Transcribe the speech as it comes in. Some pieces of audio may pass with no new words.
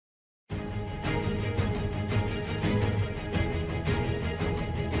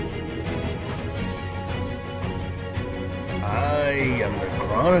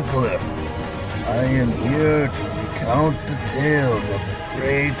chronicler. I am here to recount the tales of the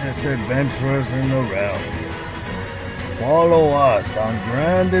greatest adventurers in the realm. Follow us on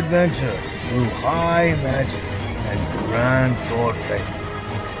grand adventures through high magic and grand swordplay.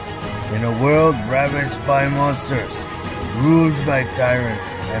 In a world ravaged by monsters, ruled by tyrants,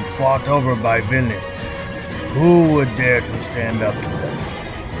 and fought over by villains, who would dare to stand up to them?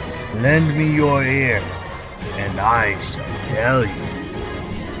 Lend me your ear, and I shall tell you.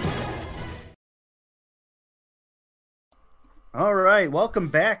 All right, welcome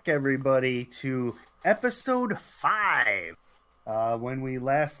back, everybody, to episode 5. When we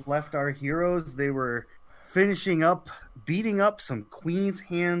last left our heroes, they were finishing up, beating up some Queen's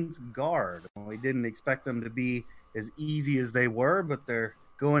Hand's guard. We didn't expect them to be as easy as they were, but they're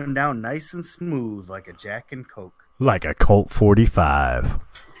going down nice and smooth like a Jack and Coke. Like a Colt 45.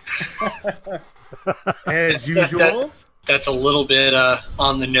 As usual. That's a little bit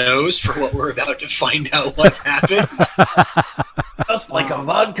on the nose for what we're about to find out what happened. Just like a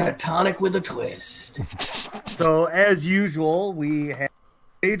vodka tonic with a twist. So, as usual, we have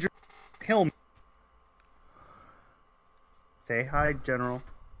Major Hillman. Say hi, General.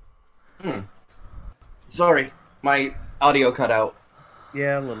 Sorry, my audio cut out.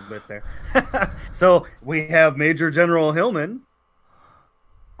 Yeah, a little bit there. So, we have Major General Hillman.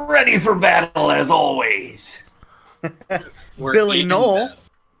 Ready for battle as always. Billy Knoll.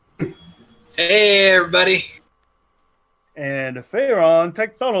 Hey, everybody. And Pharaon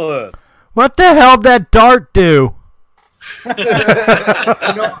Tectonolus. What the hell did that dart do?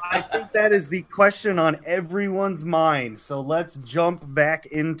 I think that is the question on everyone's mind. So let's jump back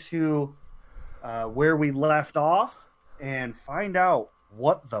into where we left off and find out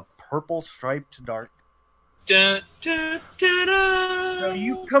what the purple striped dart. Dun, dun, dun, dun. So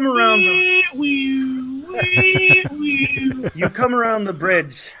you come around you come around the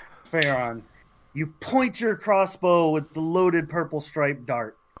bridge, Pharaon. You point your crossbow with the loaded purple striped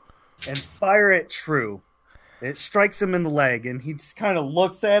dart and fire it true. It strikes him in the leg, and he just kind of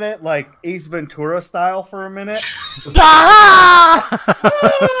looks at it like Ace Ventura style for a minute.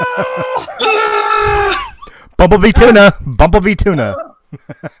 Bumblebee tuna. Bumblebee tuna.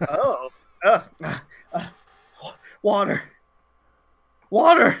 Water.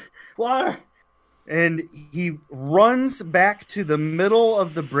 And he runs back to the middle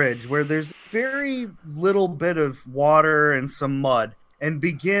of the bridge where there's very little bit of water and some mud and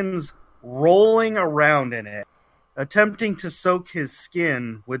begins rolling around in it, attempting to soak his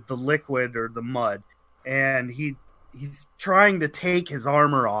skin with the liquid or the mud. And he's trying to take his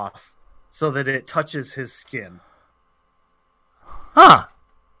armor off so that it touches his skin. Huh.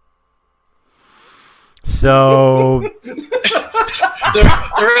 So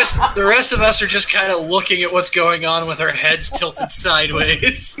the rest of us are just kind of looking at what's going on with our heads tilted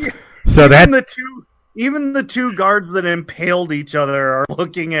sideways. So even the two guards that impaled each other are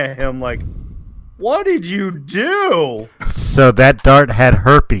looking at him like, "What did you do?" So that dart had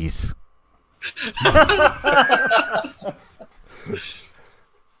herpes.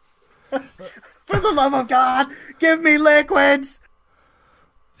 For the love of God, give me liquids.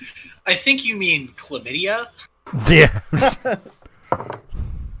 I think you mean chlamydia. Yeah.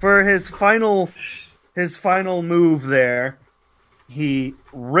 For his final move there, he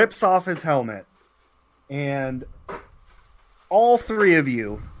rips off his helmet, and all three of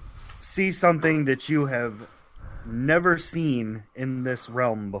you see something that you have never seen in this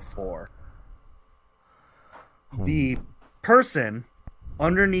realm before. The person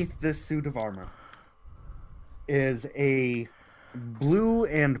underneath this suit of armor is a blue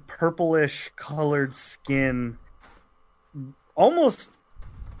and purplish colored skin. Almost,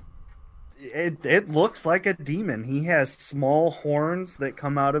 it looks like a demon. He has small horns that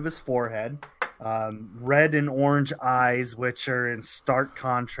come out of his forehead, red and orange eyes, which are in stark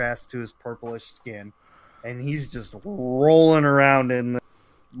contrast to his purplish skin, and he's just rolling around in the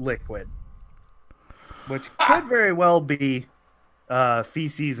liquid, which could very well be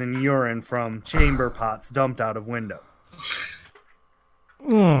feces and urine from chamber pots dumped out of window.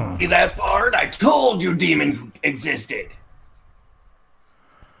 See that fart? I told you demons existed.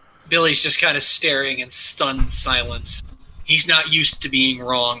 Billy's just kind of staring in stunned silence. He's not used to being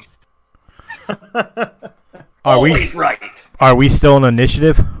wrong. Always right. Are we still in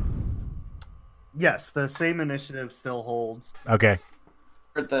initiative? Yes, the same initiative still holds. Okay.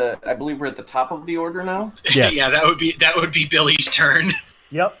 I believe we're at the top of the order now. Yes. Yeah, that would be Billy's turn.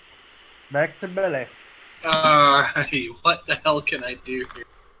 Yep. Back to Billy. Alright, what the hell can I do here?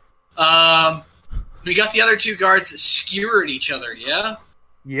 We got the other two guards that skewered each other, yeah?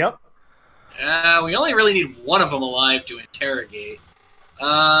 Yep. We only really need one of them alive to interrogate.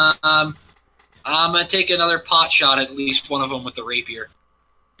 I'm gonna take another pot shot at least one of them with the rapier.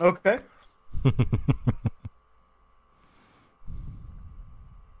 Okay.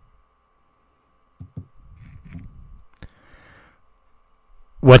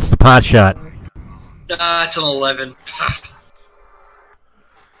 What's the pot shot? It's an 11.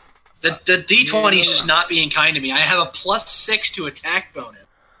 The D20 is just not being kind to me. I have a +6 to attack bonus.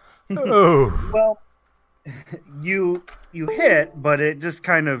 Oh. Well, you hit, but it just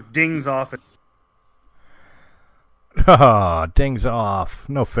kind of dings off. Oh, dings off.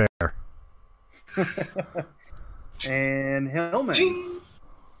 No fair. And Hillman. Ding!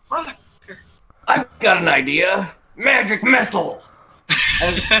 Motherfucker. I've got an idea. Magic missile.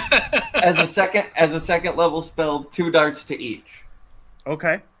 As a second level spell, 2 darts to each.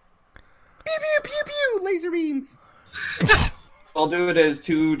 Okay. Pew pew pew pew! Laser beams. I'll do it as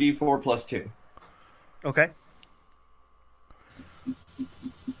 2d4 plus 2. Okay.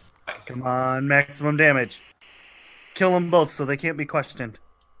 Come on, maximum damage. Kill them both so they can't be questioned.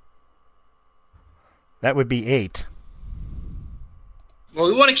 That would be 8. Well,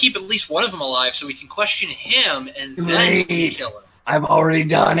 we want to keep at least one of them alive so we can question him and then Great. kill him. I've already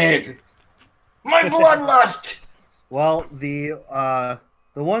done it. My bloodlust. Well, the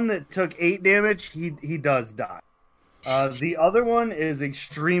one that took 8 damage, he does die. The other one is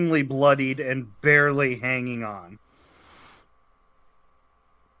extremely bloodied and barely hanging on.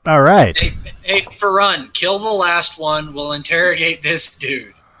 All right. Hey, Farun, kill the last one. We'll interrogate this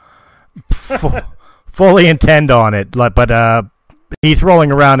dude. Fully intend on it, but he's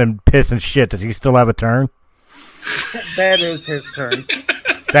rolling around and piss and shit. Does he still have a turn? That is his turn.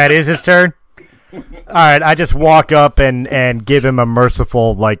 That is his turn? All right, I just walk up and give him a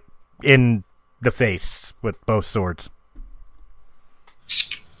merciful, like, in the face with both swords.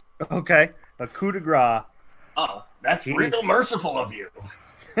 Okay, a coup de grace. Oh, that's real merciful of you.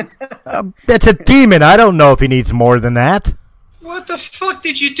 It's a demon. I don't know if he needs more than that. What the fuck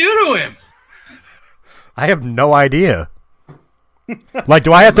did you do to him? I have no idea. Like,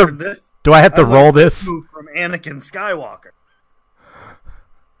 do I have to I roll learned this? move from Anakin Skywalker.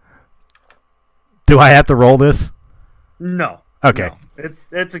 Do I have to roll this? No. Okay. No.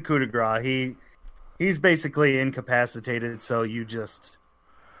 It's a coup de grace. He's basically incapacitated, so you just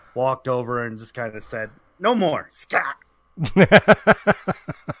walked over and just kind of said, "No more, scat,"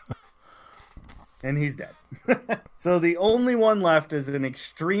 and he's dead. So the only one left is an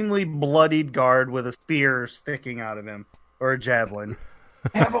extremely bloodied guard with a spear sticking out of him, or a javelin.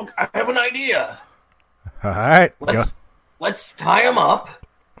 I have an idea. All right. Go. Let's tie him up,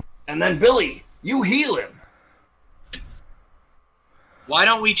 and then Billy, you heal him. Why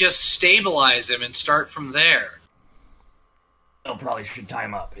don't we just stabilize him and start from there? I probably should tie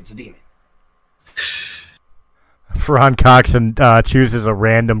him up. It's a demon. Ferran Coxon chooses a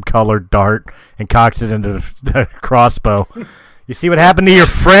random colored dart and cocks it into the crossbow. You see what happened to your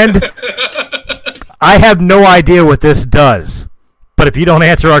friend? I have no idea what this does. But if you don't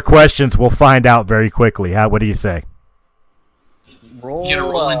answer our questions, we'll find out very quickly. What do you say? You gonna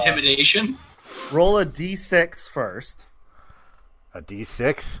roll intimidation? Roll a d6 first. A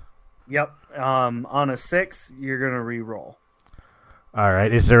D6? Yep. On a 6, you're gonna re-roll. All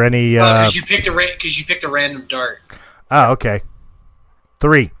right. Is there any... Because you picked a random dart. Oh, okay.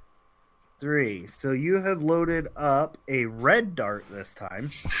 3. 3. So you have loaded up a red dart this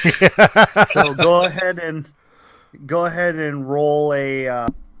time. So go ahead and roll a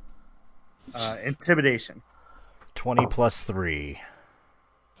intimidation. 20 plus 3.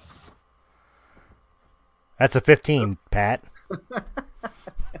 That's a 15, Pat.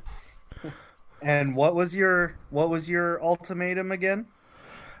 And what was your ultimatum again?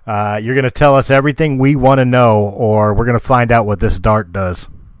 You're going to tell us everything we want to know, or we're going to find out what this dart does.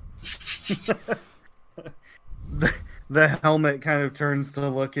 The helmet kind of turns to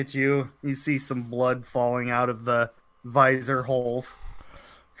look at you. You see some blood falling out of the visor holes.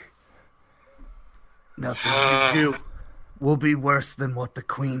 Nothing you do will be worse than what the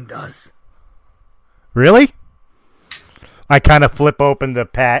Queen does. Really? I kind of flip open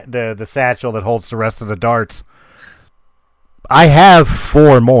the satchel that holds the rest of the darts. I have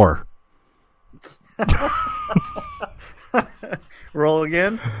 4 more. Roll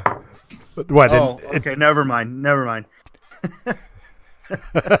again? What? Oh, okay, never mind.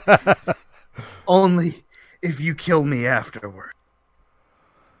 Only if you kill me afterward.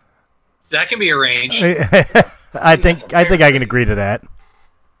 That can be arranged. I think I can agree to that.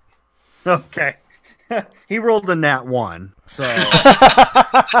 Okay. He rolled a nat 1, so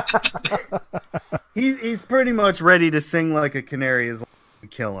he's pretty much ready to sing like a canary as long as you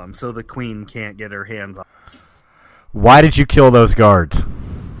kill him, so the Queen can't get her hands on him. Why did you kill those guards?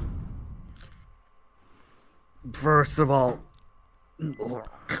 First of all,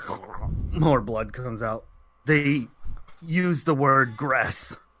 more blood comes out. They use the word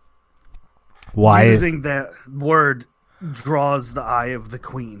grass. Why? Using that word draws the eye of the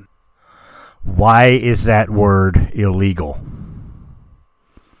queen. Why is that word illegal?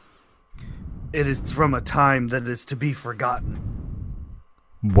 It is from a time that is to be forgotten.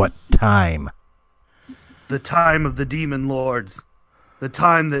 What time? The time of the demon lords. The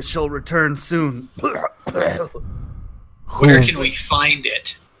time that shall return soon. Where can we find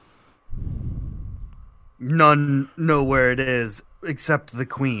it? None know where it is except the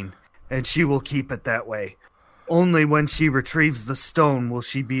queen, and she will keep it that way. Only when she retrieves the stone will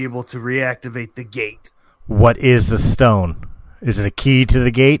she be able to reactivate the gate. What is the stone? Is it a key to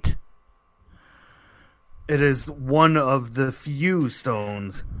the gate? It is one of the few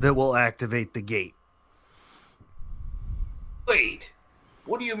stones that will activate the gate. Wait,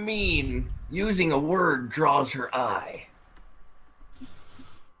 what do you mean using a word draws her eye?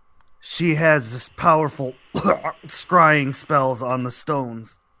 She has this powerful scrying spells on the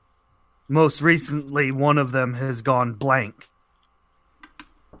stones. Most recently, one of them has gone blank.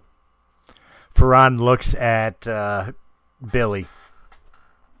 Ferran looks at Billy.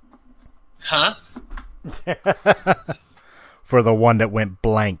 Huh? For the one that went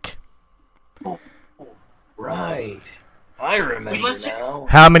blank. Right. I remember now.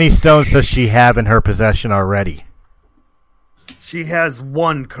 How many stones does she have in her possession already? She has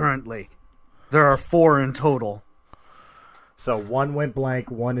one currently. There are 4 in total. So one went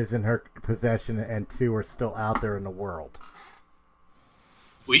blank, one is in her possession, and 2 are still out there in the world.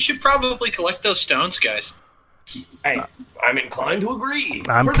 We should probably collect those stones, guys. Hey, I'm inclined to agree.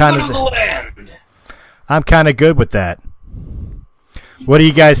 I'm For kind good of- of the land. I'm kind of good with that. What do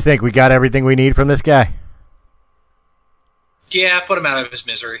you guys think? We got everything we need from this guy? Yeah, put him out of his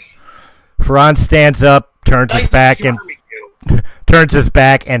misery. Ferran stands up, turns his Nice back, and charming you. turns his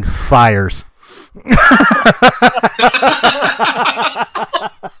back and fires.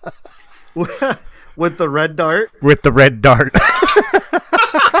 With the red dart? With the red dart. I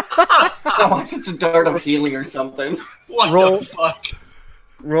want it's a dart of healing or something. What Roll. the fuck?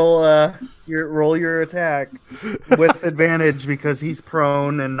 Roll your attack with advantage because he's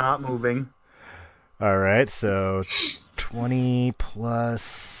prone and not moving. All right, so 20 plus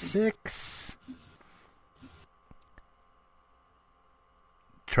 6.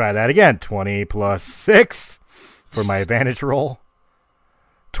 Try that again. 20 plus 6 for my advantage roll.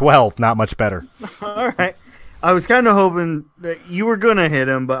 12, not much better. All right. I was kind of hoping that you were going to hit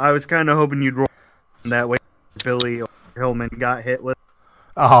him, but I was kind of hoping you'd roll that way. Billy or Hillman got hit with.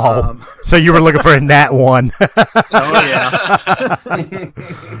 Oh, so you were looking for a nat 1. Oh, yeah.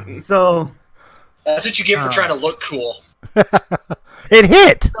 So That's what you get for trying to look cool. It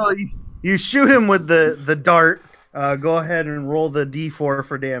hit! So you shoot him with the dart. Go ahead and roll the D4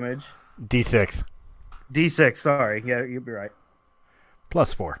 for damage. D6 D6, sorry. Yeah, you'll be right.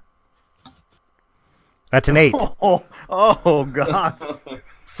 plus 4. That's an 8. Oh, God.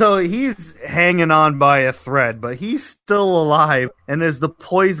 So he's hanging on by a thread, but he's still alive. And as the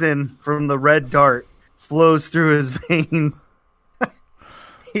poison from the red dart flows through his veins,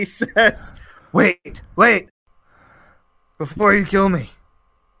 he says, Wait. Before you kill me,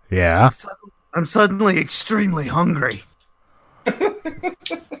 Yeah. I'm suddenly extremely hungry.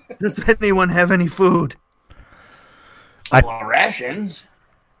 Does anyone have any food? Well, rations.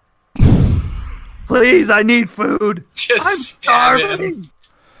 Please, I need food. Just I'm stab him. starving.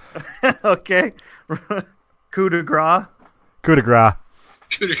 Okay. Coup de grace. Coup de grace.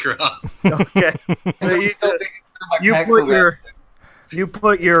 Coup de grace. Okay. So you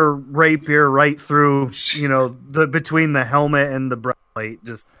put your rapier right through, the between the helmet and the breastplate,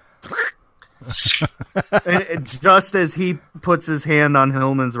 just and just as he puts his hand on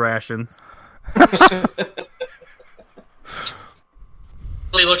Hillman's rations.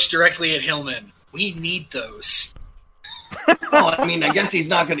 He looks directly at Hillman. We need those. Well, I mean, I guess he's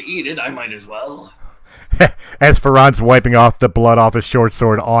not going to eat it. I might as well. As Ferran's wiping off the blood off his short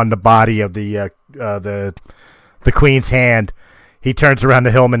sword on the body of the queen's hand, he turns around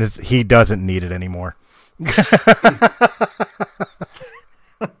to Hillman. He doesn't need it anymore.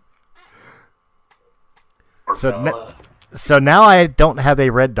 So now I don't have a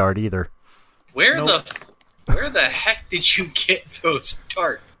red dart either. Where the heck did you get those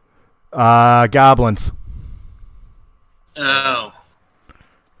darts? Goblins. Oh.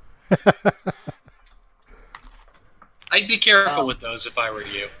 I'd be careful with those if I were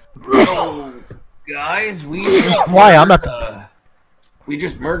you. Oh, guys, we Why? I'm not. we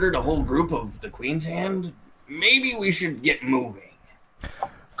just murdered a whole group of the Queen's Hand maybe we should get moving.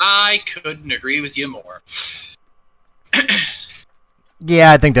 I couldn't agree with you more.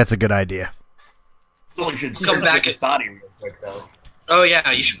 Yeah, I think that's a good idea. So we should Come search back this body real quick, though. Oh yeah,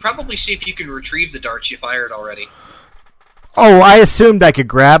 you should probably see if you can retrieve the darts you fired already. Oh, I assumed I could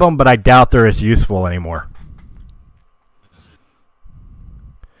grab them, but I doubt they're as useful anymore.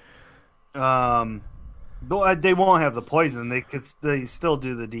 They won't have the poison. They still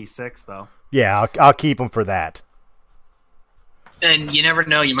do the D6 though. Yeah, I'll keep them for that. And you never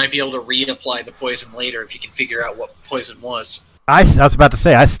know, you might be able to reapply the poison later if you can figure out what poison was. I was about to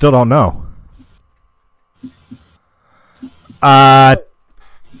say, I still don't know. I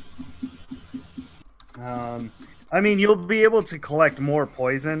mean, you'll be able to collect more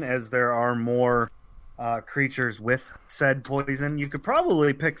poison as there are more creatures with said poison. You could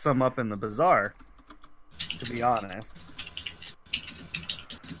probably pick some up in the bazaar, to be honest.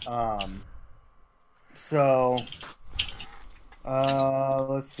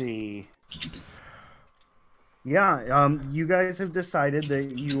 Let's see. Yeah, you guys have decided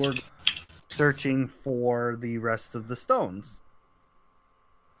that you are searching for the rest of the stones.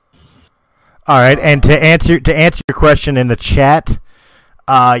 All right, and to answer your question in the chat,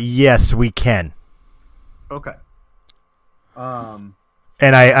 yes, we can. Okay. And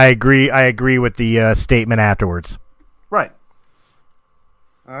I agree with the statement afterwards. Right.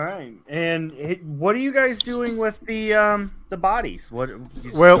 All right. And what are you guys doing with the bodies? What? You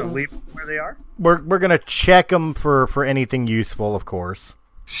just gonna leave them where they are? We're gonna check them for anything useful, of course.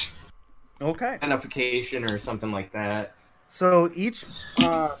 Okay. Identification or something like that. So each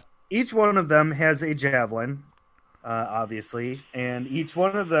one of them has a javelin, obviously, and each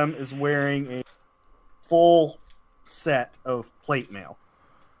one of them is wearing a full set of plate mail.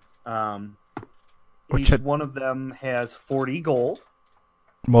 Each one of them has 40 gold.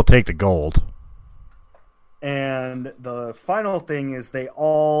 We'll take the gold. And the final thing is they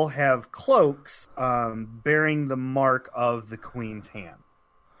all have cloaks bearing the mark of the queen's hand.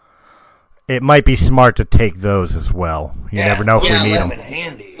 It might be smart to take those as well. You never know if we need them.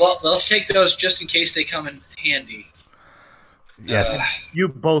 Handy. Well, let's take those just in case they come in handy. Yes. You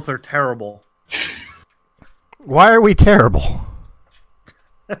both are terrible. Why are we terrible?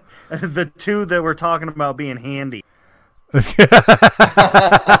 The two that we're talking about being handy.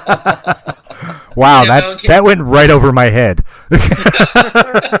 Wow, Yeah, that went right over my head.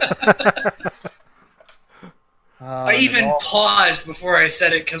 I even paused before I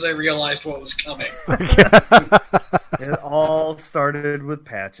said it because I realized what was coming. It all started with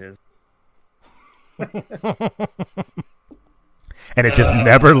patches. And it just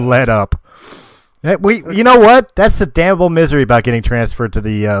never let up. You know what? That's the damnable misery about getting transferred to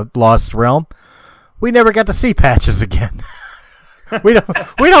the Lost Realm. We never got to see Patches again. We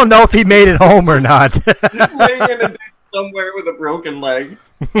don't know if he made it home or not. Just laying in a ditch somewhere with a broken leg.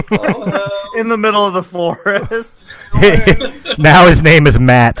 Oh, In the middle of the forest. Now his name is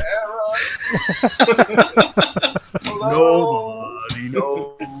Matt. Nobody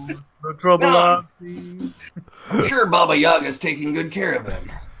knows the trouble I've seen. I'm sure Baba Yaga's taking good care of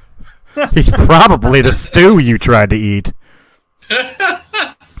him. He's probably the stew you tried to eat.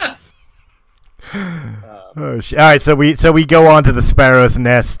 All right, so we go on to the Sparrow's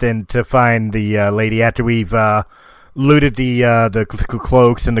Nest and to find the lady after we've looted the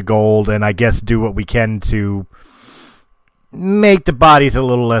cloaks and the gold, and I guess do what we can to make the bodies a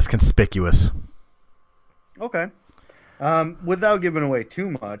little less conspicuous. Okay. Without giving away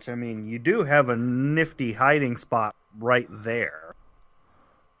too much, I mean, you do have a nifty hiding spot right there.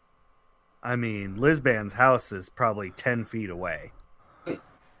 I mean, Lizban's house is probably 10 feet away.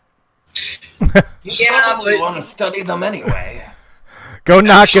 Yeah, We but want to study them anyway. Go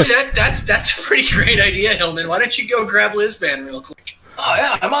knock actually, it. that's a pretty great idea, Hillman. Why don't you go grab Lizban real quick? Oh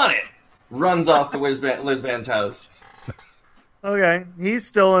yeah, I'm on it. Runs off to Lizban's house. Okay, he's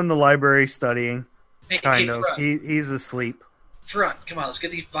still in the library studying. Hey, Kind of. Front, He's asleep. Front, come on, let's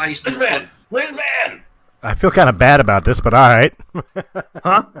get these bodies moving. Lizban! I feel kind of bad about this, but all right.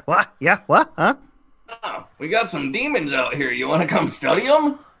 Huh? What? Yeah, what? Huh? Oh, we got some demons out here. You want to come study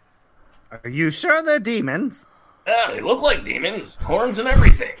them? Are you sure they're demons? Yeah, they look like demons. Horns and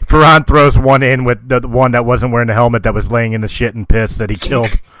everything. Ferran throws one in with the one that wasn't wearing the helmet that was laying in the shit and piss that he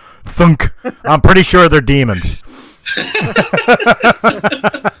killed. Thunk. I'm pretty sure they're demons.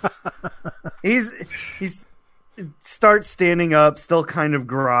 He's starts standing up, still kind of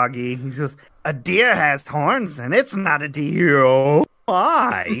groggy. He says, "A deer has horns, and it's not a deer. Oh,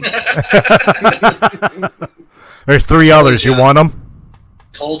 why?" There's 3 others. You want them?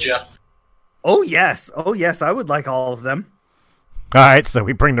 Told ya. Oh yes, I would like all of them. All right, so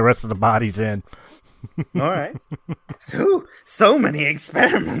we bring the rest of the bodies in. All right. So many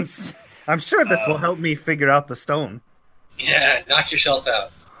experiments. I'm sure this will help me figure out the stone. Yeah, knock yourself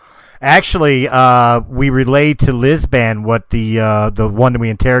out. Actually, we relayed to Lizban what the one that we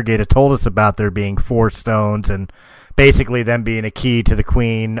interrogated told us about there being 4 stones and basically them being a key to the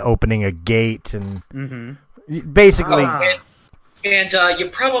queen opening a gate and basically. And you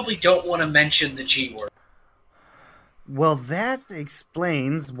probably don't want to mention the G word. Well, that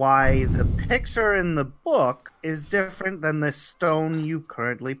explains why the picture in the book is different than the stone you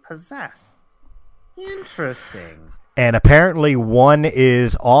currently possess. Interesting. And apparently one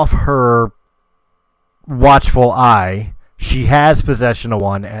is off her watchful eye. She has possession of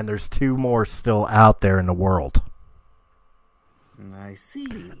one, and there's 2 more still out there in the world. I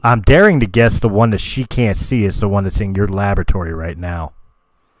see. I'm daring to guess the one that she can't see is the one that's in your laboratory right now.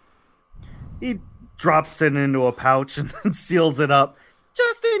 He drops it into a pouch and then seals it up,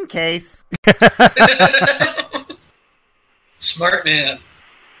 just in case. Smart man.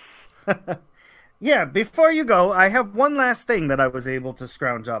 Yeah, before you go, I have one last thing that I was able to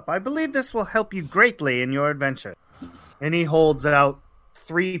scrounge up. I believe this will help you greatly in your adventure. And he holds out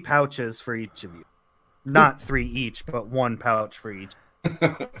 3 pouches for each of you. Not 3 each, but 1 pouch for each.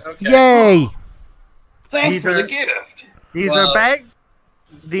 Okay. Yay! Thanks for the gift. These Well, are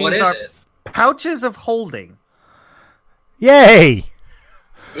What is it? pouches of holding. Yay!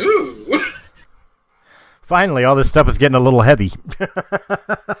 Ooh. Finally, all this stuff is getting a little heavy.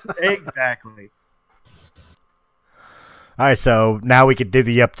 Exactly. All right, so now we could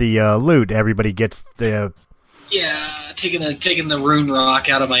divvy up the loot. Everybody gets the... Yeah, taking the rune rock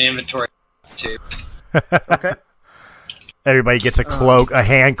out of my inventory too. Okay. Everybody gets a cloak, a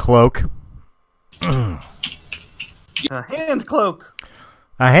hand cloak. A hand cloak.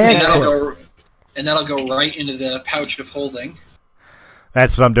 A hand And that'll cloak. go right into the pouch of holding.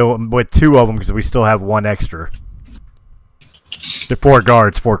 That's what I'm doing with 2 of them because we still have 1 extra. The 4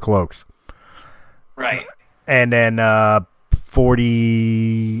 guards, 4 cloaks. Right. And then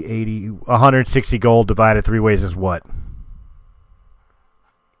 40, 80, 160 gold divided 3 ways is what?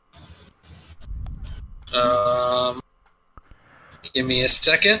 Give me a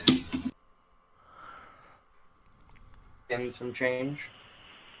second. And some change.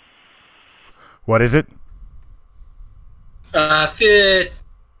 What is it?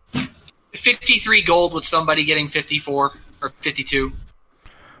 53 gold with somebody getting 54 or 52.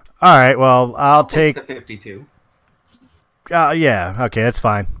 All right, well, I'll take... the 52. Yeah, okay, that's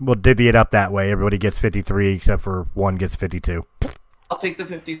fine. We'll divvy it up that way. Everybody gets 53 except for 1 gets 52. I'll take the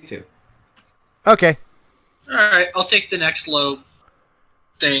 52. Okay. All right, I'll take the next low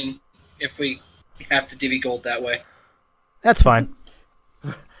thing if we have to divvy gold that way. That's fine.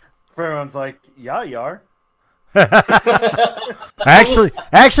 Everyone's like, yeah, you are.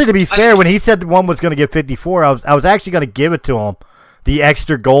 Actually, to be fair, when he said one was going to get 54, I was actually going to give it to him, the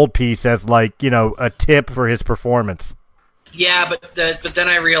extra gold piece as like a tip for his performance. Yeah, but then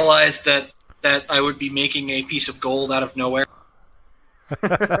I realized that I would be making a piece of gold out of nowhere.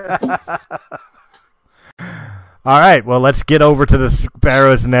 All right, well, let's get over to the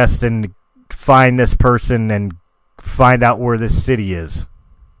Sparrow's Nest and find this person and find out where this city is.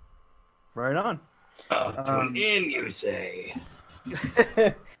 Right on. To an inn, you say?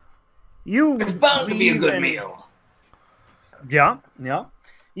 It's bound to be a good meal. Yeah.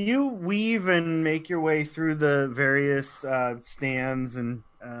 You weave and make your way through the various stands, and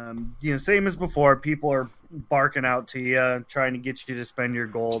same as before, people are barking out to you, trying to get you to spend your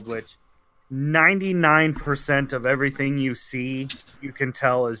gold, which 99% of everything you see, you can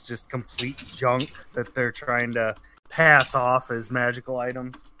tell is just complete junk that they're trying to pass off as magical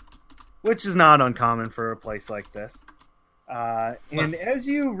items, which is not uncommon for a place like this. And as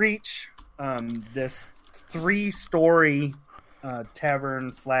you reach this 3-story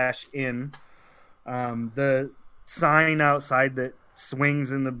tavern/inn, the sign outside that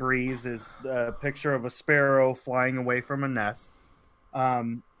swings in the breeze is a picture of a sparrow flying away from a nest.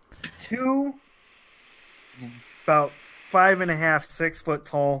 2 about 5.5, 6 foot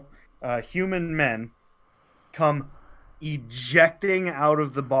tall human men come ejecting out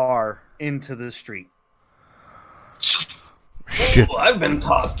of the bar into the street. Oh, I've been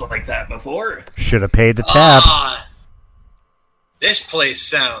tossed like that before. Should have paid the tab. This place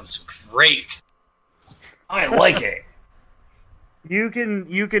sounds great. I like it. You can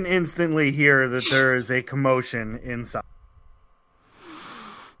instantly hear that there is a commotion inside.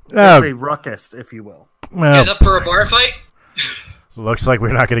 There's a ruckus, if you will. You guys up for a bar fight? Looks like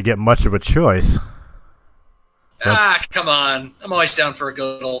we're not going to get much of a choice. Come on. I'm always down for a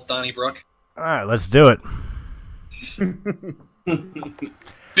good old Donnybrook. All right, let's do it.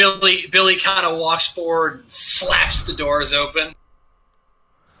 Billy kind of walks forward and slaps the doors open.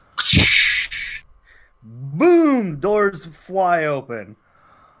 Boom! Doors fly open.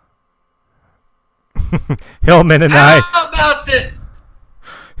 Hillman and I. How about the?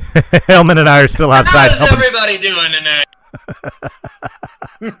 Hillman and I are still outside. How's everybody doing tonight?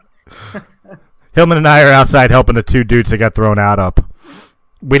 Hillman and I are outside helping the two dudes that got thrown out up.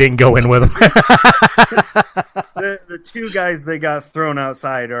 We didn't go in with them. The two guys that got thrown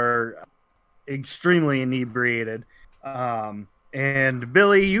outside are extremely inebriated. And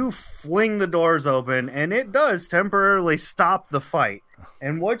Billy, you fling the doors open, and it does temporarily stop the fight.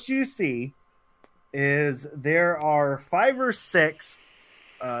 And what you see is there are 5 or 6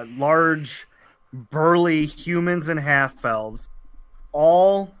 large, burly humans and half-elves,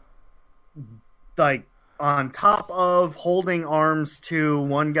 all like on top of holding arms to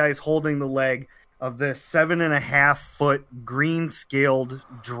one guy's holding the leg of this 7.5-foot green-scaled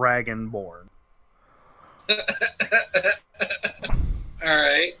dragonborn. All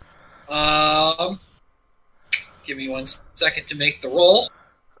right. Give me 1 second to make the roll.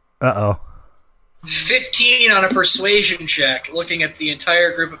 15 on a persuasion check, looking at the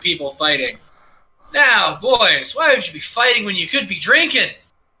entire group of people fighting. Now, boys, why would you be fighting when you could be drinking?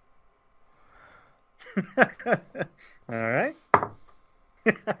 All right.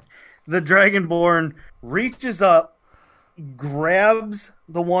 The dragonborn reaches up, grabs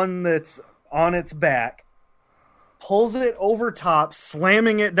the one that's on its back, pulls it over top,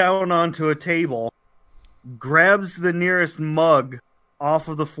 slamming it down onto a table, grabs the nearest mug off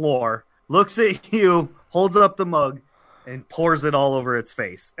of the floor, looks at you, holds up the mug, and pours it all over its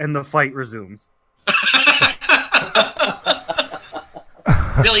face, and the fight resumes.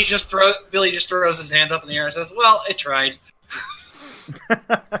 Billy just throws his hands up in the air and says, "Well, it tried."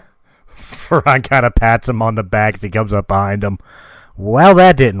 Ferran kind of pats him on the back as he comes up behind him. Well,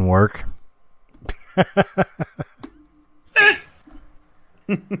 that didn't work.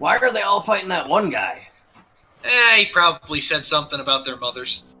 Why are they all fighting that one guy? He probably said something about their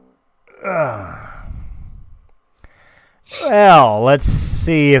mothers. Well, let's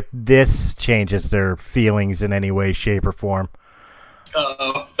see if this changes their feelings in any way, shape, or form.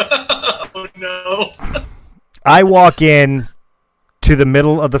 Uh-oh. Oh, no. I walk in to the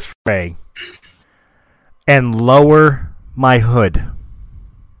middle of the fray and lower my hood,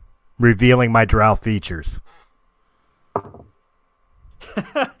 revealing my drow features.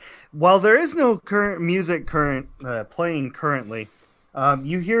 While there is no current music playing currently,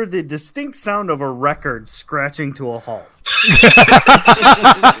 you hear the distinct sound of a record scratching to a halt.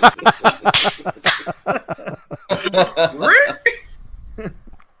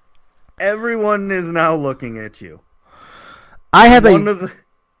 Everyone is now looking at you. I have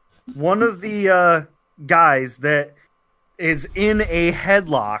one of the guys that is in a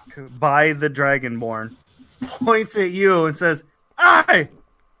headlock by the Dragonborn points at you and says, "Aye,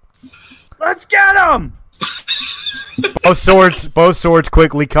 let's get him!" Both swords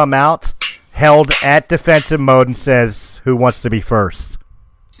quickly come out, held at defensive mode, and says, "Who wants to be first?"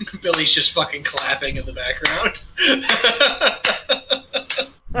 Billy's just fucking clapping in the background.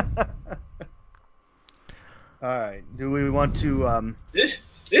 All right. Do we want to This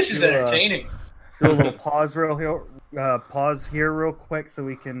is entertaining. do a little pause here real quick so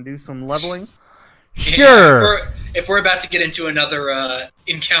we can do some leveling? Sure. Yeah, if we're about to get into another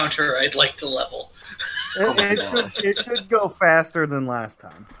encounter, I'd like to level. It should go faster than last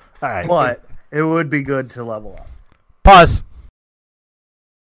time, All right. but it would be good to level up. Pause.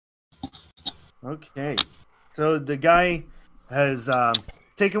 Okay. So the guy has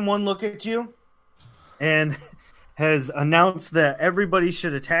taken one look at you and has announced that everybody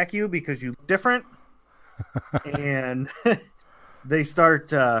should attack you because you look different. And they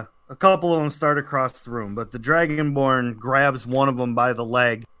start, a couple of them start across the room, but the Dragonborn grabs one of them by the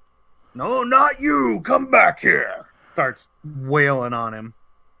leg. "No, not you! Come back here!" Starts wailing on him.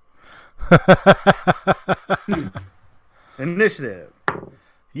 Initiative.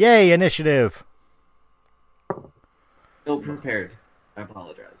 Yay, initiative. Ill prepared. I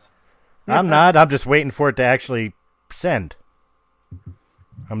apologize. I'm not. I'm just waiting for it to actually send.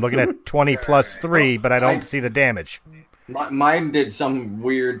 I'm looking at 20 plus 3, but I don't see the damage. Mine did some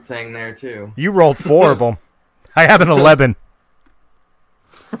weird thing there, too. You rolled 4 of them. I have an 11.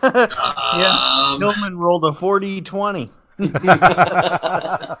 Yeah. Hillman rolled a 40-20.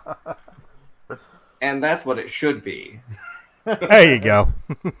 And that's what it should be. There you go.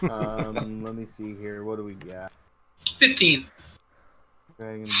 Let me see here. What do we got? 15.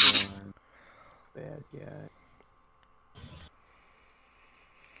 Dragonborn. Bad guy.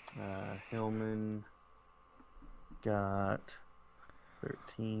 Hillman got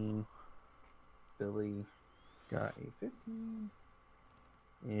 13. Billy got a 15.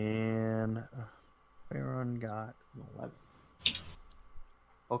 And Baron got an 11.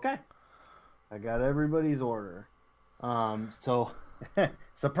 Okay. I got everybody's order. So,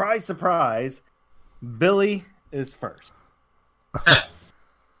 surprise, surprise, Billy is first.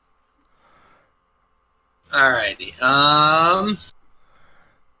 Alrighty.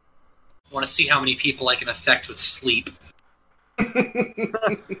 Want to see how many people I can affect with sleep.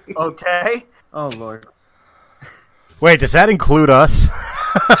 Okay. Oh, Lord. Wait, does that include us?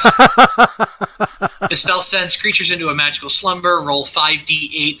 The spell sends creatures into a magical slumber. Roll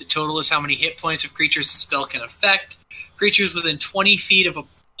 5d8. The total is how many hit points of creatures the spell can affect. Creatures within 20 feet of a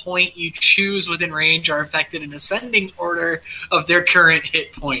point you choose within range are affected in ascending order of their current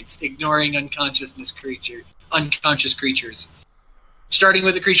hit points, ignoring unconscious creatures. Starting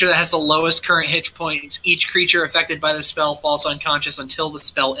with the creature that has the lowest current hit points, each creature affected by the spell falls unconscious until the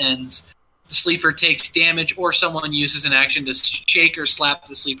spell ends. The sleeper takes damage, or someone uses an action to shake or slap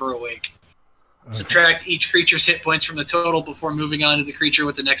the sleeper awake. Okay. Subtract each creature's hit points from the total before moving on to the creature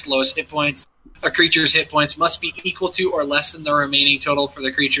with the next lowest hit points. A creature's hit points must be equal to or less than the remaining total for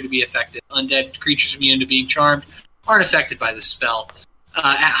the creature to be affected. Undead creatures immune to being charmed aren't affected by the spell.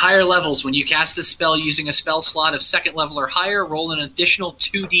 At higher levels, when you cast this spell using a spell slot of second level or higher, roll an additional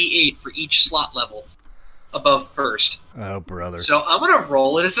 2d8 for each slot level above first. Oh, brother. So I'm going to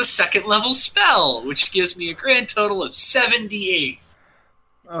roll it as a second level spell, which gives me a grand total of 7d8.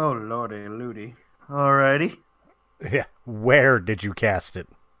 Oh, lordy lordy. Alrighty. Yeah. Where did you cast it?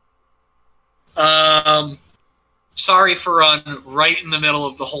 Sorry for right in the middle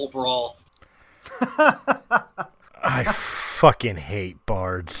of the whole brawl. I fucking hate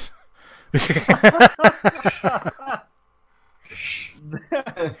bards. The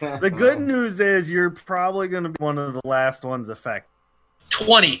good news is you're probably going to be one of the last ones affected.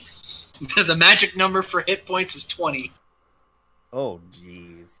 20. The magic number for hit points is 20. Oh,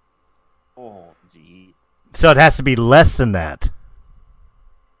 jeez. Oh, jeez. So it has to be less than that.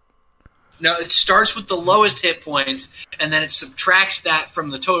 No, it starts with the lowest hit points, and then it subtracts that from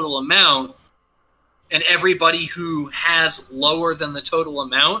the total amount, and everybody who has lower than the total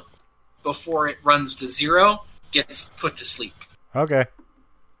amount before it runs to 0 gets put to sleep. Okay.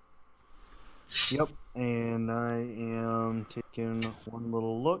 Yep. And I am taking one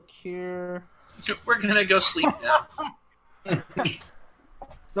little look here. We're going to go sleep now.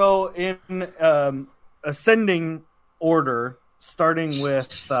 So in ascending order, starting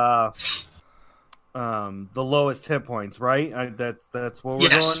with the lowest hit points, right? That's what we're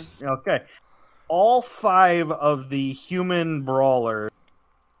Yes. doing? Okay. All 5 of the human brawlers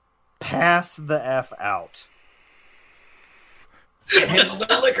pass the F out. Handle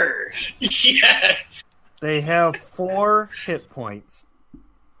the liquor. Yes. They have 4 hit points.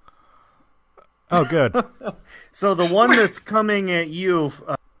 Oh, good. So the one that's coming at you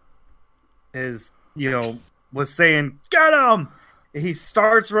was saying, "Get him!" He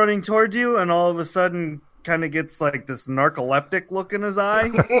starts running towards you, and all of a sudden, kind of gets like this narcoleptic look in his eye.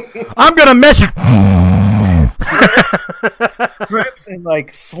 I'm gonna mess you. Trips and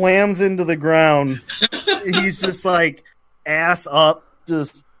like slams into the ground. He's just like ass up,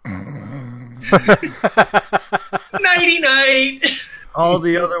 just Nighty night. all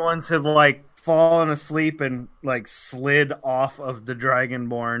the other ones have like fallen asleep and like slid off of the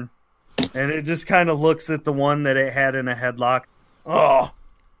Dragonborn. And it just kind of looks at the one that it had in a headlock. Oh,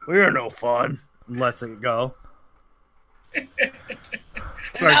 we're no fun. And lets it go.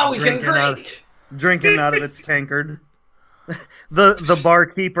 Now we can drink. Drinking out of its tankard. The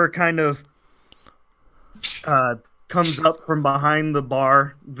barkeeper kind of comes up from behind the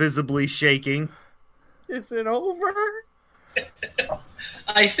bar, visibly shaking. Is it over?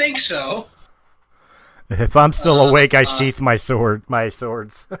 I think so. If I'm still awake, I sheath my swords.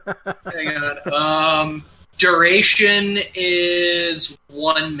 Hang on. Duration is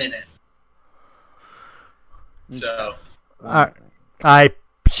 1 minute. So. I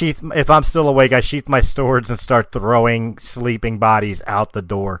sheath. If I'm still awake, I sheath my swords and start throwing sleeping bodies out the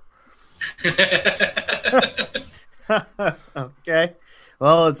door. Okay.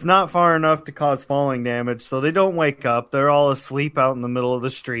 Well, it's not far enough to cause falling damage, so they don't wake up. They're all asleep out in the middle of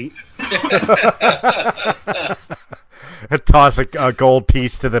the street. Toss a gold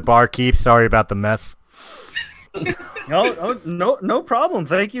piece to the barkeep. Sorry about the mess. No problem.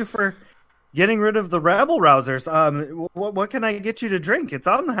 Thank you for getting rid of the rabble rousers. What can I get you to drink? It's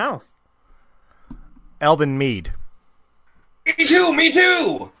out in the house. Elven mead. Me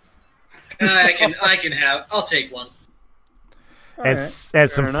too. I can have. I'll take one. And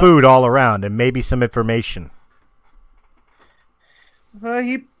Right. some enough. food all around, and maybe some information.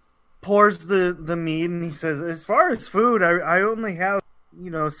 He pours the mead and he says, as far as food, I only have,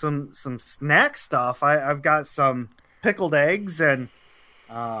 some snack stuff. I've got some pickled eggs and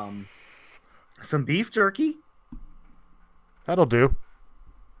some beef jerky. That'll do.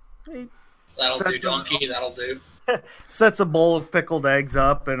 That'll do, donkey. That'll do. Sets a bowl of pickled eggs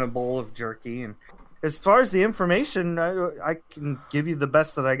up and a bowl of jerky. And as far as the information, I can give you the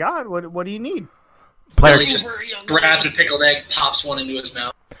best that I got. What do you need? Billy just grabs a pickled egg, pops one into his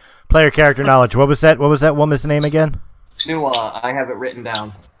mouth. Player character knowledge. What was that woman's name again? Nua. I have it written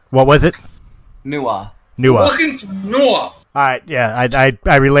down. What was it? Nua. Looking for Noah. All right, yeah,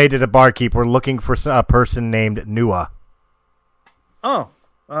 I relayed to the barkeep. We're looking for a person named Nua. Oh,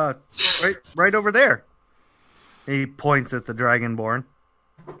 right over there. He points at the Dragonborn.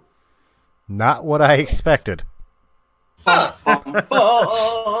 Not what I expected. Bum.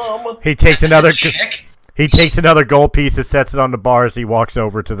 He takes another. Chick. He takes another gold piece and sets it on the bar as he walks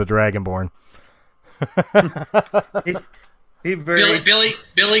over to the Dragonborn. He very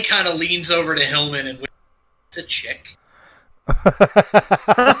Billy kind of leans over to Hillman and it's a chick.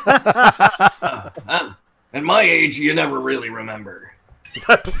 At my age, you never really remember.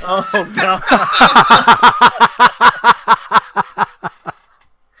 Oh God.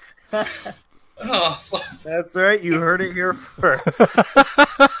 Oh, fuck. That's right. You heard it here first.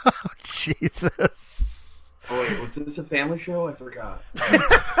 Jesus. Oh wait, was this a family show? I forgot.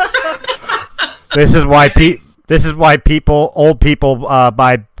 This is why old people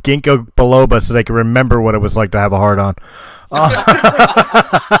buy ginkgo biloba so they can remember what it was like to have a heart on.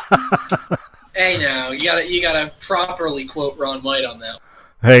 Hey, now you gotta properly quote Ron White on that.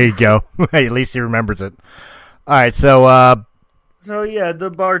 There you go. Hey, at least he remembers it. All right, so So yeah, the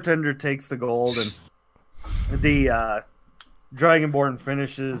bartender takes the gold and the Dragonborn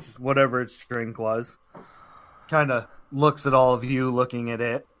finishes whatever its drink was. Kind of looks at all of you looking at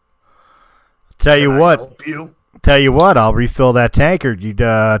it. tell you Can I what, help you? I'll refill that tankard. You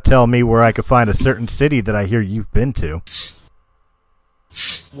tell me where I could find a certain city that I hear you've been to.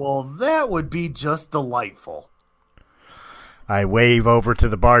 Well, that would be just delightful. I wave over to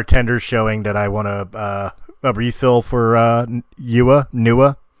the bartender, showing that I want a refill for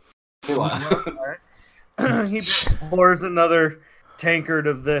Nua. He pours another tankard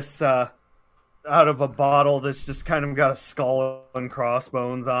of this out of a bottle that's just kind of got a skull and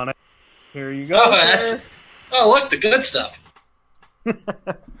crossbones on it. Here you go. Sir. Look, the good stuff.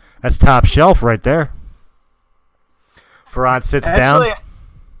 That's top shelf right there. Ferran sits down.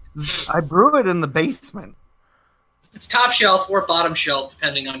 I brew it in the basement. It's top shelf or bottom shelf,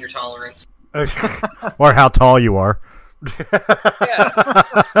 depending on your tolerance. Or how tall you are. Yeah.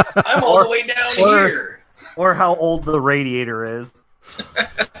 I'm all the way down here. Or how old the radiator is.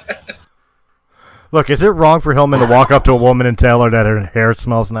 Look, is it wrong for Hillman to walk up to a woman and tell her that her hair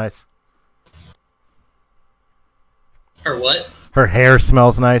smells nice? Or what? Her hair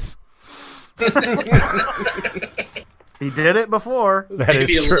smells nice. He did it before. That It'd is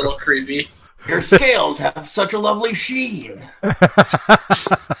be a true. little creepy. Your scales have such a lovely sheen.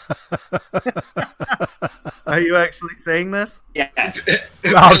 Are you actually saying this? Yeah.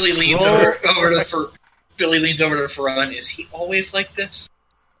 Billy leans over to Ferran. Is he always like this?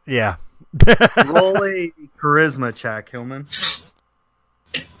 Yeah. Roll a charisma check, Hillman.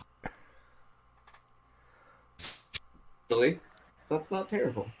 Really? That's not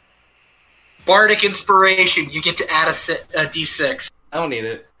terrible. Bardic inspiration. You get to add a d6. I don't need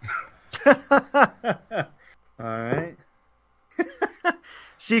it. Alright.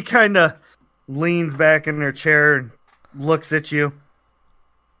 She kind of leans back in her chair and looks at you.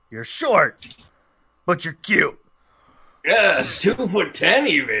 You're short, but you're cute. Yeah, 2'10"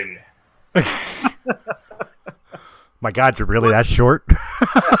 even. My God, you're really that short?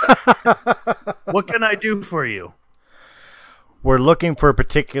 What can I do for you? We're looking for a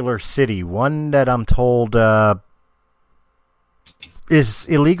particular city, one that I'm told is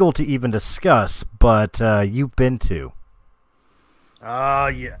illegal to even discuss, but you've been to. Ah,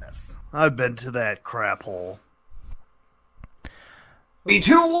 yes. I've been to that crap hole. Me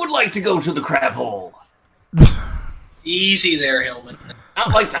too would like to go to the crab hole. Easy there, Hillman. Not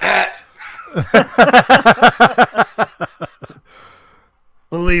like that.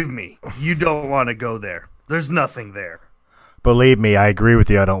 Believe me, you don't want to go there. There's nothing there. Believe me, I agree with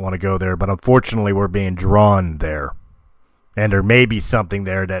you. I don't want to go there, but unfortunately, we're being drawn there. And there may be something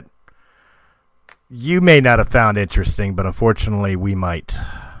there that you may not have found interesting, but unfortunately, we might.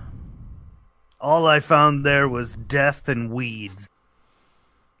 All I found there was death and weeds.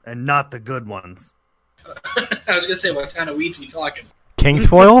 And not the good ones. I was gonna say, what kind of weeds we talking?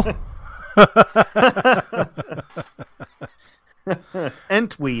 Kingsfoil?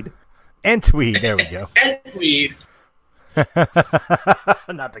 Entweed. Entweed. There we go. Entweed.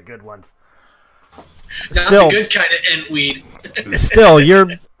 Not the good ones. Not Still, the good kind of entweed. still,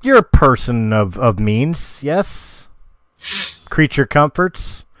 you're a person of means, yes? Creature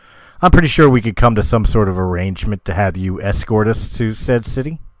comforts. I'm pretty sure we could come to some sort of arrangement to have you escort us to said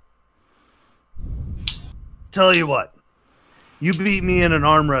city. Tell you what. You beat me in an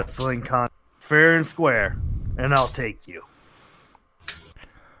arm wrestling fair and square, and I'll take you.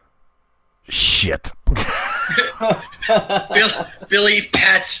 Shit. Billy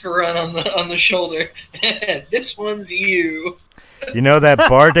pats Farun on the shoulder. This one's you. You know that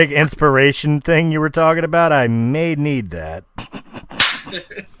bardic inspiration thing you were talking about? I may need that.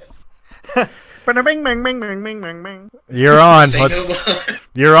 Bing, bing, bing, bing, bing, bing, bing. You're on. Say no more.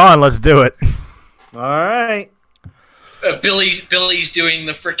 You're on. Let's do it. All right. Billy's doing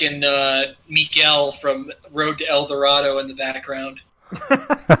the frickin' Miguel from Road to El Dorado in the background.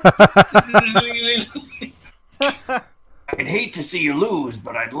 I'd hate to see you lose,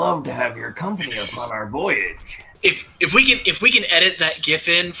 but I'd love to have your company upon our voyage. If we can edit that GIF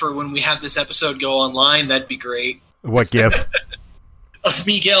in for when we have this episode go online, that'd be great. What gift? Of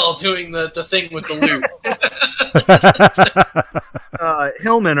Miguel doing the thing with the loot.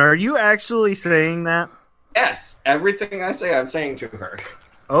 Hillman, are you actually saying that? Yes, everything I say, I'm saying to her.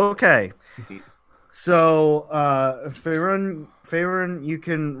 Okay. So, Faerun, you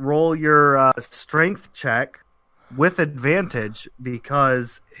can roll your strength check with advantage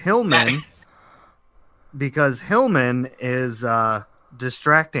because Hillman is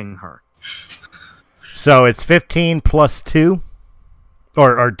distracting her. So it's 15 plus 2?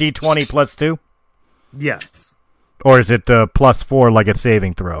 Or D20 plus 2? Yes. Or is it plus 4 like a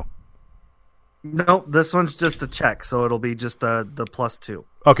saving throw? Nope, this one's just a check, so it'll be just the plus 2.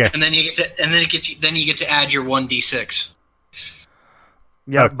 Okay. And then you get to add your 1d6.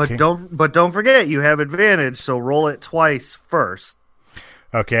 Yeah, Okay. but don't forget you have advantage, so roll it twice first.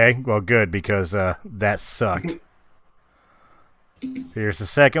 Okay, well, good, because that sucked. Here's the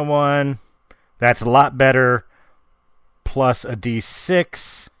second one. That's a lot better. Plus a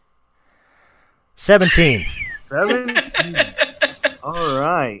D6. 17. 17. All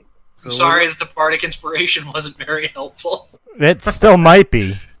right. So I'm sorry that the bardic inspiration wasn't very helpful. It still might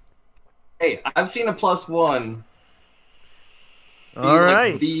be. Hey, I've seen a +1. All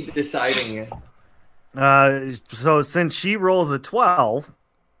right. Be deciding it. So since she rolls a 12,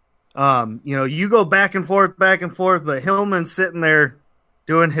 you go back and forth, but Hillman's sitting there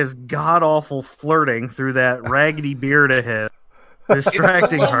doing his god-awful flirting through that raggedy beard of his,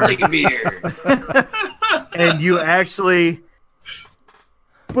 distracting her. Lovely beard. And you actually,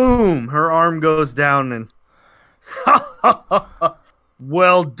 boom, her arm goes down and,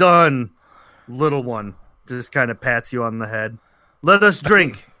 well done, little one. Just kind of pats you on the head. Let us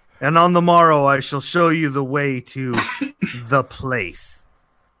drink, and on the morrow I shall show you the way to the place.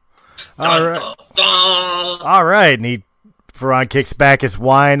 All right. Dun, dun. All right. And Farun kicks back his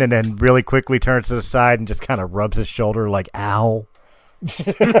wine and then really quickly turns to the side and just kind of rubs his shoulder like, ow.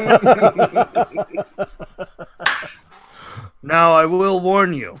 Now I will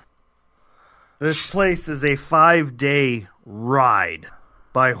warn you, this place is a 5-day ride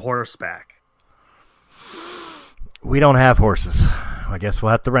by horseback. We don't have horses. I guess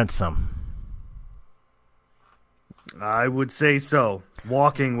we'll have to rent some. I would say so.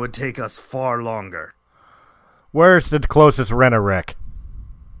 Walking would take us far longer. Where's the closest rent-a-wreck?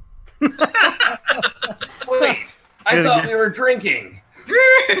 Wait, I thought we were drinking.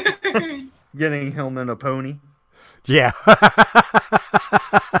 Getting Hillman a pony. Yeah.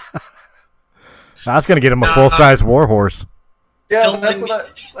 I was going to get him a full-size war horse. Yeah, Hillman, that's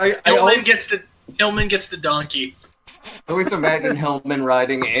what I Hillman gets the donkey. I always imagine Hillman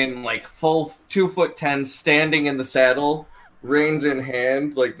riding in like full 2'10", standing in the saddle, reins in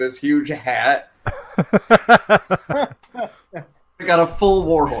hand, like this huge hat. I got a full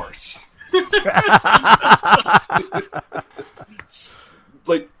war horse.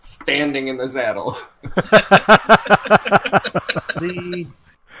 Like standing in the saddle.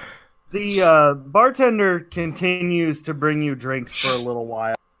 The bartender continues to bring you drinks for a little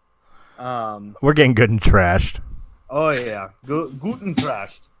while. We're getting good and trashed. Oh yeah, guten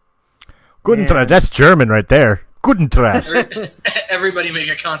trashed. Good and trashed. That's German right there. Good and trashed. Everybody make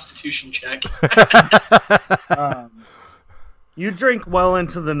a constitution check. You drink well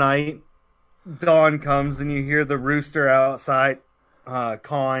into the night. Dawn comes and you hear the rooster outside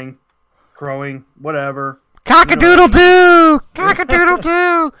cawing, crowing, whatever. Cock-a-doodle-doo!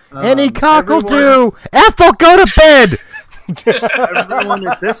 Cock-a-doodle-doo! Any cockle-doo! Ethel, go to bed! Everyone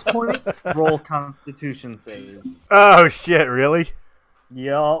at this point, roll Constitution save. Oh, shit, really?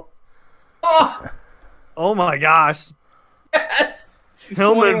 Yep. Oh, Oh my gosh. yes.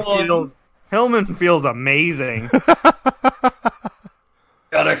 Hillman 21. feels amazing.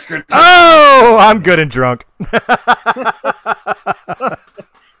 Got extra. Oh, I'm good and drunk.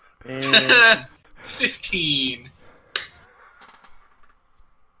 And, 15.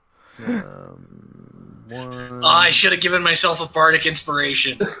 one. I should have given myself a bardic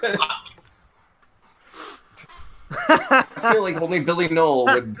inspiration. I feel like only Billy Noel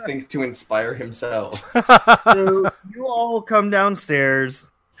would think to inspire himself. So you all come downstairs.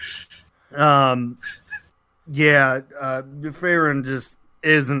 Yeah, Farron just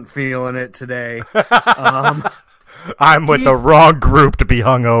isn't feeling it today. I'm with the wrong group to be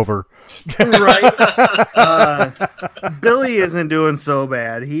hungover. Right? Billy isn't doing so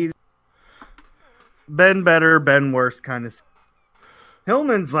bad. He's been better, been worse, kind of.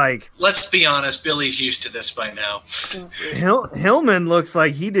 Hillman's like, Let's be honest, Billy's used to this by now. Hillman looks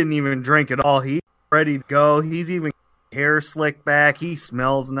like he didn't even drink at all. He's ready to go. He's even hair slicked back. He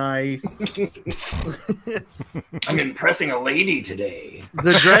smells nice. I'm impressing a lady today.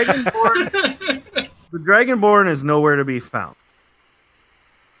 The Dragonborn is nowhere to be found.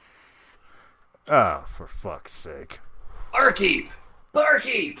 Oh, for fuck's sake. Barkeep!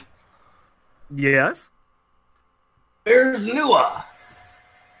 Barkeep! Yes. Where's Nua?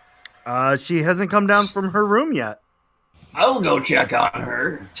 She hasn't come down from her room yet. I'll go check on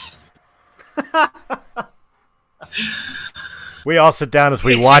her. We all sit down as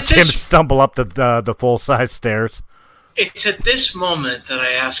we It's watch at him this- stumble up the full-size stairs. It's at this moment that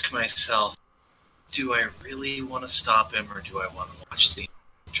I ask myself, do I really want to stop him or do I want to watch the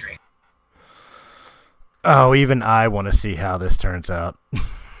train? Oh, even I want to see how this turns out.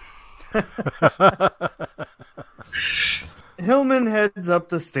 Hillman heads up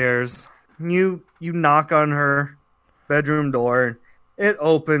the stairs. You knock on her bedroom door. It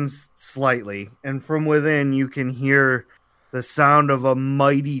opens slightly, and from within you can hear the sound of a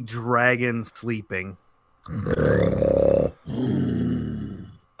mighty dragon sleeping.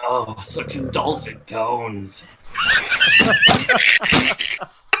 Oh, such dulcet tones.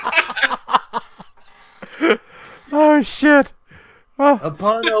 Oh, shit. Oh.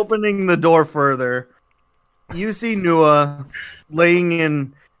 Upon opening the door further, you see Nua laying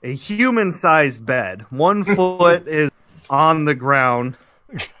in a human-sized bed. One foot is on the ground.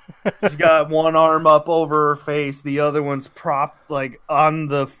 She's got one arm up over her face. The other one's propped like on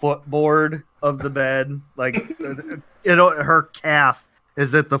the footboard of the bed. Like her calf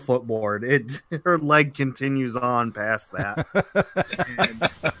is at the footboard. Her leg continues on past that. And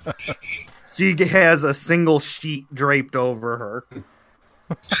she has a single sheet draped over her.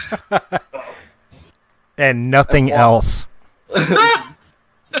 And nothing else.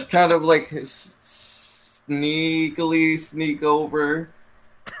 Kind of like sneakily sneak over,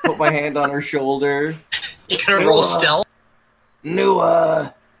 put my hand on her shoulder. You gonna roll stealth?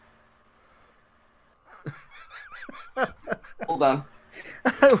 Nua! Hold on.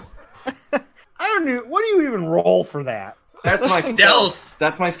 I don't know. What do you even roll for that? That's my Stealth.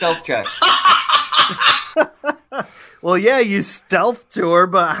 That's my stealth check. Well, yeah, you stealth to her,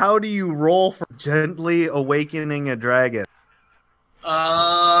 but how do you roll for gently awakening a dragon?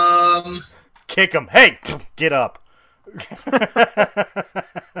 Kick him. Hey, get up.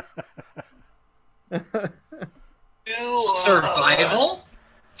 Survival?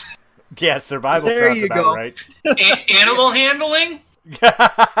 Yeah, survival There sounds you about go. right. Animal handling?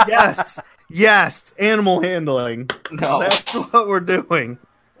 Yes, animal handling. No. That's what we're doing.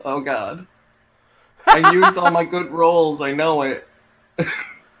 Oh god. I used all my good rolls, I know it.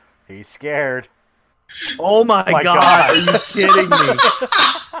 He's scared. Oh my My god, God. are you kidding me?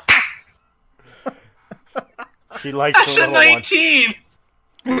 She likes That's the a little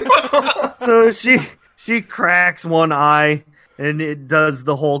one. 19! So she cracks one eye and it does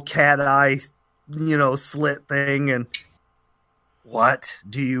the whole cat eye, slit thing. And what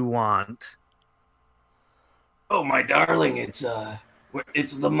do you want? Oh my darling, it's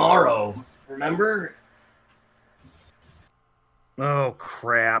the morrow. Remember? Oh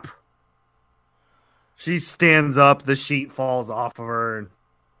crap. She stands up, the sheet falls off of her, and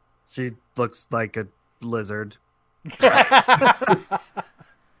she looks like a lizard.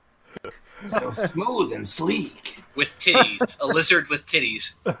 So smooth and sleek. With titties. A lizard with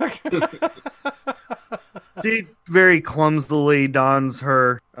titties. She very clumsily dons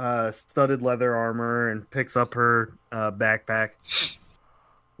her studded leather armor and picks up her backpack.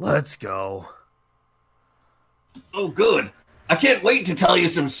 Let's go. Oh good. I can't wait to tell you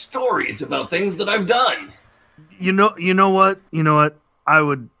some stories about things that I've done. You know what? I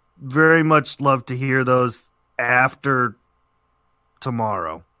would very much love to hear those after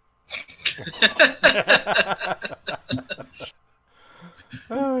tomorrow.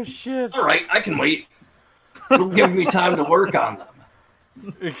 Oh shit! All right, I can wait. It'll give me time to work on them.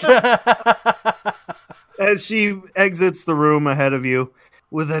 As she exits the room ahead of you,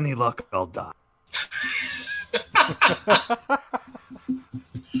 with any luck, I'll die.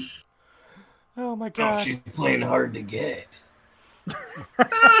 Oh my Oh, god! she's playing hard to get.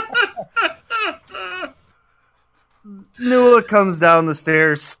 Nua comes down the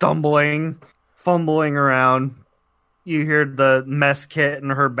stairs, stumbling, fumbling around. You hear the mess kit in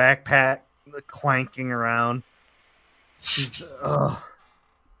her backpack clanking around. She's, ugh.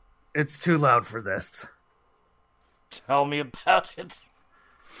 It's too loud for this. Tell me about it.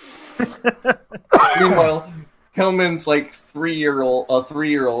 Meanwhile, Hillman's like a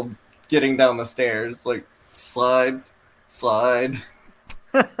 3-year-old getting down the stairs, like slide.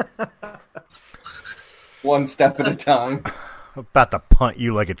 One step at a time. I'm about to punt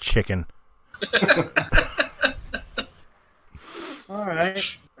you like a chicken. All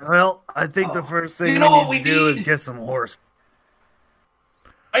right. Well, I think the first thing You know we what need to do need? is get some horse.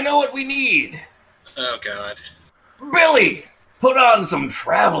 I know what we need. Oh God. Billy, put on some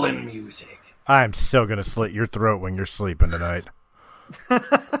traveling music. I'm so gonna slit your throat when you're sleeping tonight.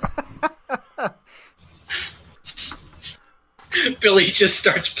 Billy just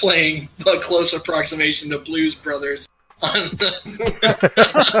starts playing a close approximation to Blues Brothers on the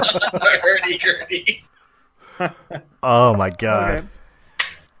hurdy-gurdy. Oh my god!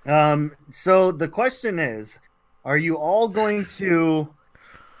 Okay. So the question is, are you all going to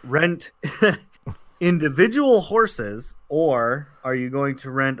rent individual horses, or are you going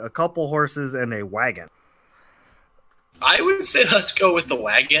to rent a couple horses and a wagon? I would say let's go with the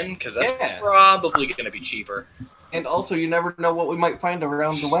wagon, because that's Yeah. probably going to be cheaper. And also, you never know what we might find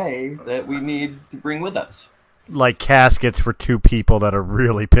around the way that we need to bring with us. Like caskets for 2 people that are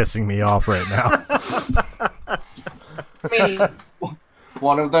really pissing me off right now. I mean,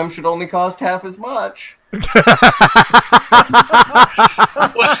 one of them should only cost half as much.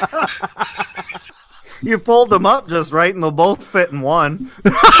 You fold them up just right, and they'll both fit in one.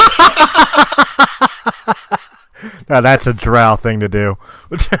 Now that's a drow thing to do.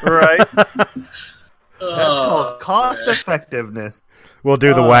 Right? Oh, That's called cost effectiveness. We'll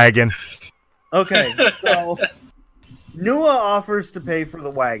do the wagon. Okay, so Nua offers to pay for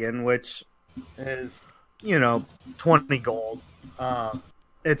the wagon, which is, 20 gold.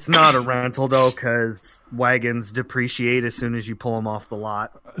 It's not a rental, though, because wagons depreciate as soon as you pull them off the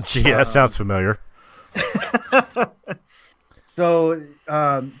lot. Gee, that sounds familiar. So,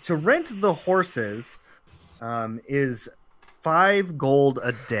 to rent the horses is 5 gold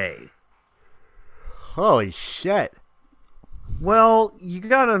a day. Holy shit. Well, you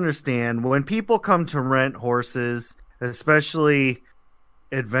gotta understand, when people come to rent horses, especially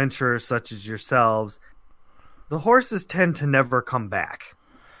adventurers such as yourselves, the horses tend to never come back.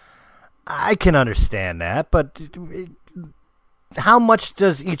 I can understand that, but how much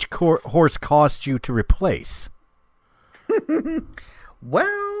does each horse cost you to replace?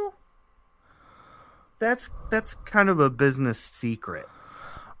 Well, that's kind of a business secret.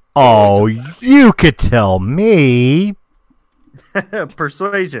 Oh, you could tell me.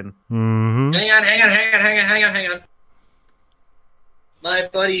 Persuasion. Mm-hmm. Hang on. My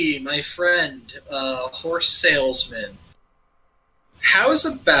buddy, my friend, horse salesman. How's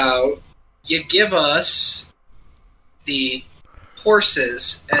about you give us the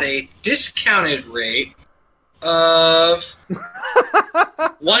horses at a discounted rate of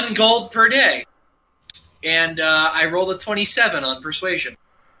 1 gold per day? And I rolled a 27 on persuasion.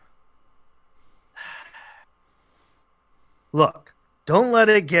 Look, don't let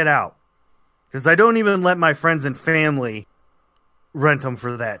it get out, because I don't even let my friends and family rent them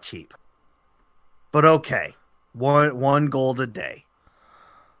for that cheap. But okay, one gold a day.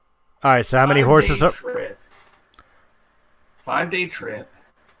 All right, so how many horses are 5-day trip.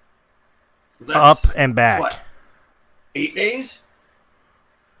 So that's, up and back? what, 8 days?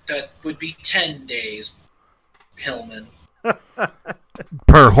 That would be 10 days, Hillman.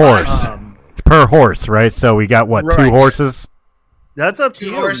 Per horse. Um, Per horse, right? So we got, what, 2 Right. horses? That's up to 2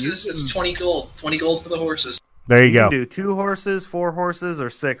 you. horses, You it's can- 20 gold. 20 gold for the horses. There you you go. can do 2 horses, 4 horses, or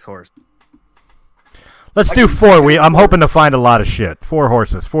 6 horses. Let's do 4. I'm hoping to find a lot of shit. 4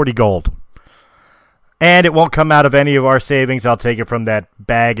 horses, 40 gold. And it won't come out of any of our savings. I'll take it from that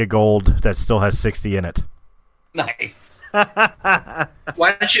bag of gold that still has 60 in it. Nice.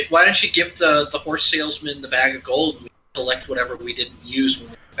 Why don't you give the horse salesman the bag of gold and we collect whatever we didn't use when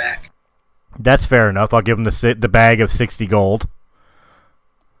we went back? That's fair enough. I'll give him the bag of 60 gold.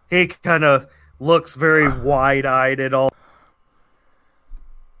 He kind of looks very wide-eyed at all.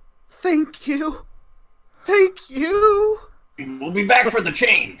 Thank you. Thank you. We'll be back for the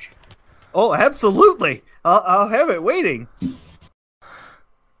change. Oh, absolutely. I'll have it waiting.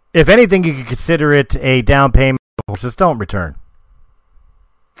 If anything, you could consider it a down payment. Just don't return.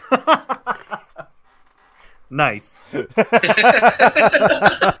 Nice. Because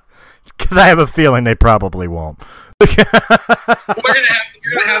I have a feeling they probably won't. We're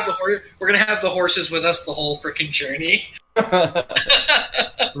gonna have the horses with us the whole freaking journey.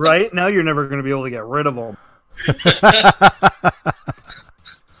 Right? Now you're never going to be able to get rid of them.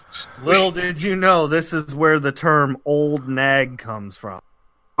 Little did you know, this is where the term old nag comes from.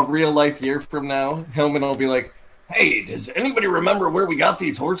 A real life year from now, Hillman will be like, "Hey, does anybody remember where we got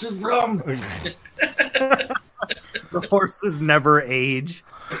these horses from?" The horses never age.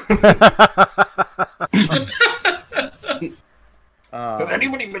 Has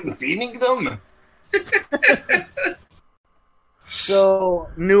anybody been feeding them? So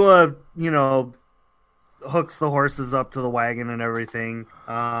Nua, hooks the horses up to the wagon and everything.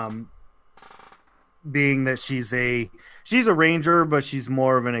 Being that she's a ranger, but she's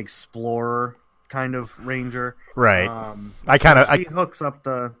more of an explorer kind of ranger. Right. She hooks up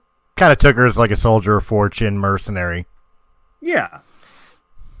the. Kind of took her as like a soldier of fortune, mercenary. Yeah.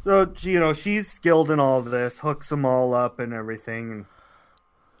 So she's skilled in all of this, hooks them all up and everything. And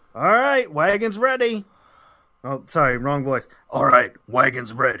all right, wagon's ready. Oh, sorry, wrong voice. All right,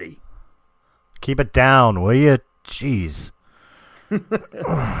 wagon's ready. Keep it down, will you? Jeez.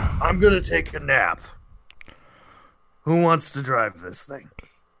 I'm going to take a nap. Who wants to drive this thing?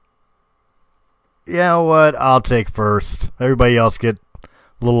 You know what? I'll take first. Everybody else get a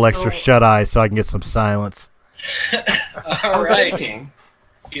little extra shut-eye so I can get some silence. All right.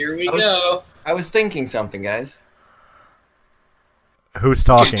 Here we go. I was thinking something, guys. Who's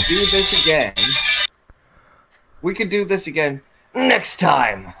talking? We could do this again next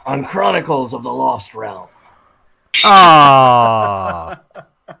time on Chronicles of the Lost Realm. Ah,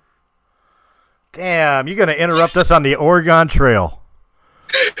 damn! You're gonna interrupt us on the Oregon Trail.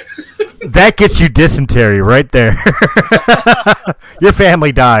 That gets you dysentery right there. Your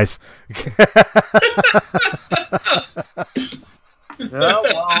family dies.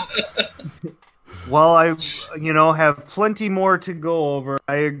 Well, I have plenty more to go over.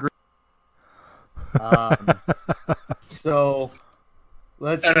 I agree. So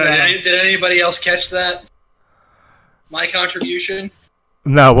let's. Did anybody else catch that? My contribution?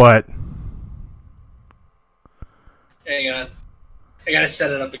 No, what? Hang on. I gotta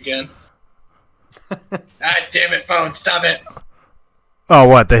set it up again. Damn it, phone, stop it. Oh,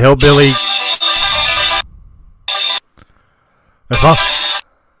 what? The hillbilly?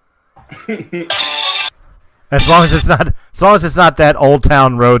 As long as it's not that Old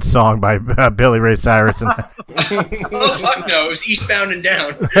Town Road song by Billy Ray Cyrus. Oh fuck no! It was Eastbound and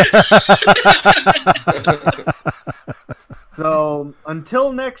Down. So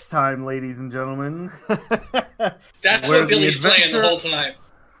until next time, ladies and gentlemen. That's what Billy's playing the whole time.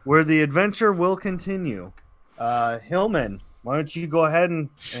 Where the adventure will continue. Hillman, why don't you go ahead and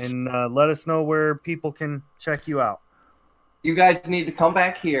let us know where people can check you out. You guys need to come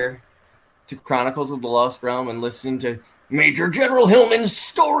back here to Chronicles of the Lost Realm and listen to Major General Hillman's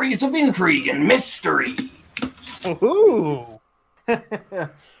stories of intrigue and mystery. Ooh.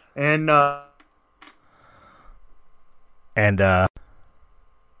 And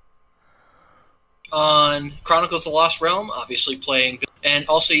on Chronicles of the Lost Realm, obviously playing, and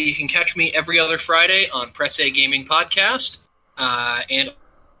also you can catch me every other Friday on Press A Gaming Podcast, and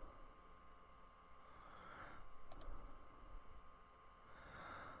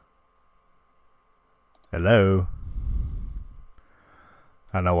hello.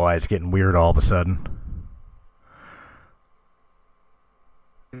 I don't know why it's getting weird all of a sudden.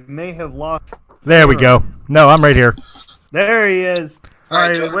 you may have lost. There we go. No, I'm right here. There he is. All All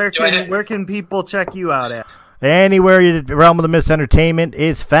right, right, where can people check you out at? Anywhere the Realm of the Mist Entertainment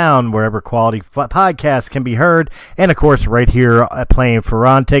is found, wherever quality podcasts can be heard, and of course right here playing for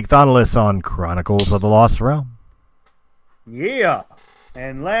Ron Take Thonalus on Chronicles of the Lost Realm. Yeah.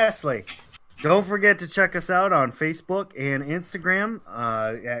 And lastly, don't forget to check us out on Facebook and Instagram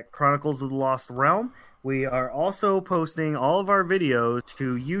at Chronicles of the Lost Realm. We are also posting all of our videos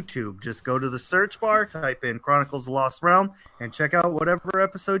to YouTube. Just go to the search bar, type in Chronicles of the Lost Realm, and check out whatever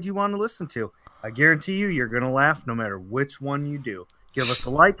episode you want to listen to. I guarantee you're going to laugh no matter which one you do. Give us a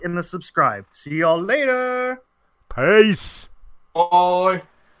like and a subscribe. See y'all later. Peace. Bye.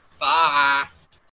 bye.